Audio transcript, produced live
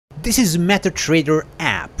This is MetaTrader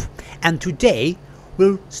app, and today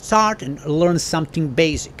we'll start and learn something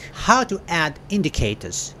basic: how to add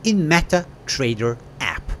indicators in MetaTrader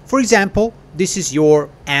app. For example, this is your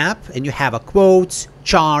app and you have a quotes,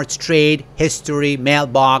 charts, trade, history,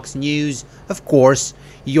 mailbox, news. Of course,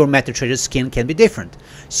 your MetaTrader skin can be different.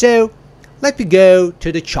 So let me go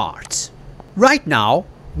to the charts. Right now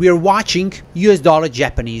we are watching US dollar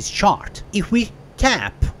Japanese chart. If we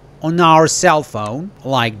tap on our cell phone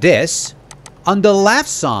like this, on the left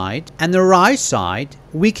side and the right side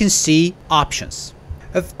we can see options.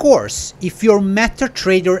 Of course, if your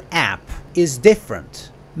MetaTrader app is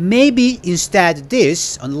different, maybe instead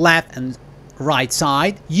this on left and right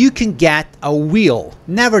side you can get a wheel.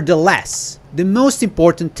 Nevertheless, the most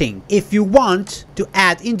important thing, if you want to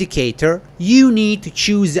add indicator, you need to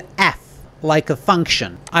choose F like a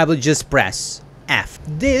function. I will just press F.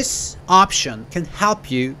 This option can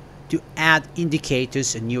help you to add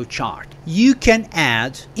indicators in your chart. You can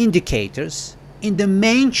add indicators in the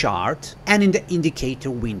main chart and in the indicator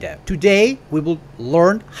window. Today we will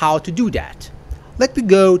learn how to do that. Let me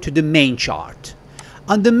go to the main chart.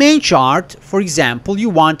 On the main chart, for example, you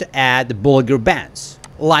want to add the Bollinger Bands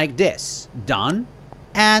like this. Done.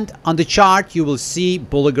 And on the chart you will see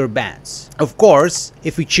Bollinger Bands. Of course,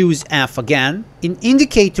 if we choose F again, in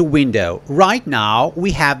indicator window right now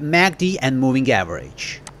we have MACD and moving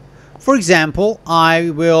average. For example, I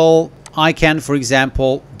will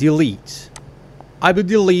delete. I will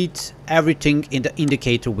delete everything in the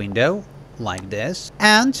indicator window like this,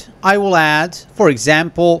 and I will add, for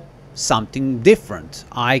example, something different.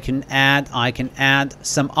 I can add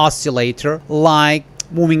some oscillator like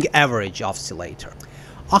moving average oscillator.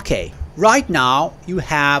 Okay, right now you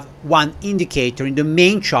have one indicator in the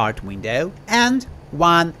main chart window and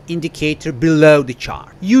one indicator below the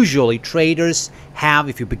chart. Usually traders have,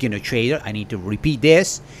 if you're a beginner trader, I need to repeat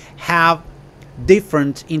this, have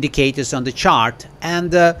different indicators on the chart, and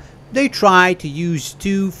they try to use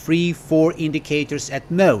 2, 3, 4 indicators at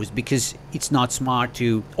most, because it's not smart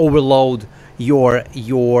to overload your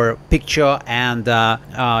picture and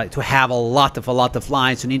to have a lot of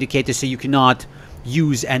lines and indicators so you cannot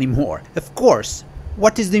use anymore. Of course,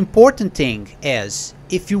 what is the important thing is,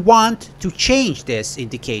 if you want to change these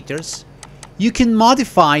indicators, you can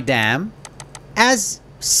modify them as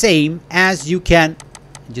same as you can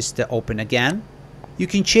just open again. You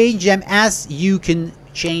can change them as you can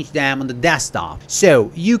change them on the desktop.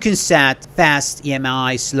 So you can set fast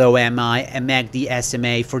EMI, slow EMI, and MACD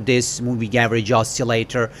SMA for this moving average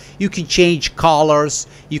oscillator. You can change colors,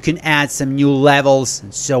 you can add some new levels,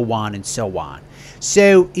 and so on and so on.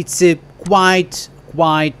 So it's a quite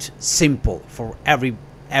simple for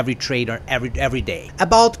every trader every day.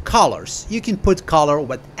 About colors, you can put color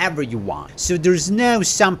whatever you want. So there's no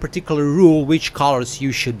some particular rule which colors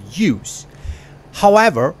you should use.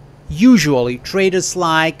 However, usually traders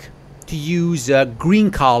like to use a green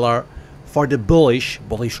color for the bullish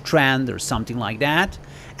trend or something like that,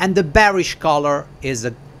 and the bearish color is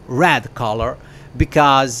a red color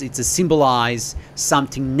because it's a symbolize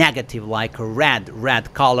something negative, like a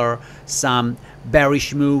red color, some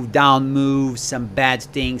bearish move, down move, some bad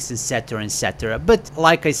things, etc., etc. But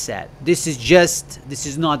like I said, this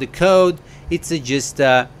is not the code. It's just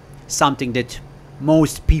something that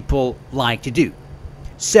most people like to do.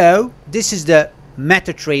 So this is the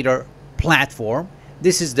MetaTrader platform.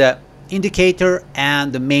 This is the indicator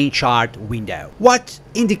and the main chart window. What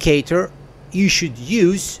indicator you should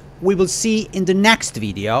use, we will see in the next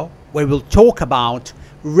video, where we'll talk about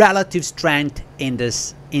relative strength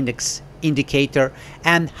index indicator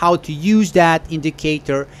and how to use that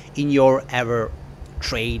indicator in your ever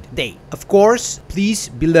trade day. Of course, please,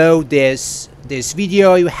 below this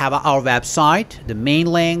video you have our website, the main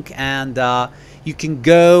link, and you can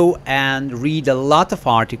go and read a lot of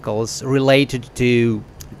articles related to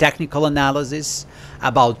technical analysis,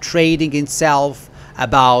 about trading itself,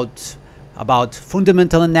 about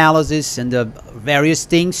fundamental analysis and the various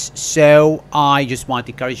things. So I just want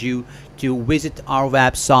to encourage you to visit our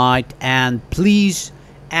website, and please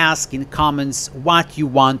ask in comments what you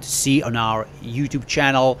want to see on our YouTube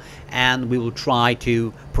channel, and we will try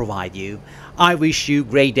to provide you. I wish you a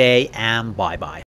great day, and bye bye.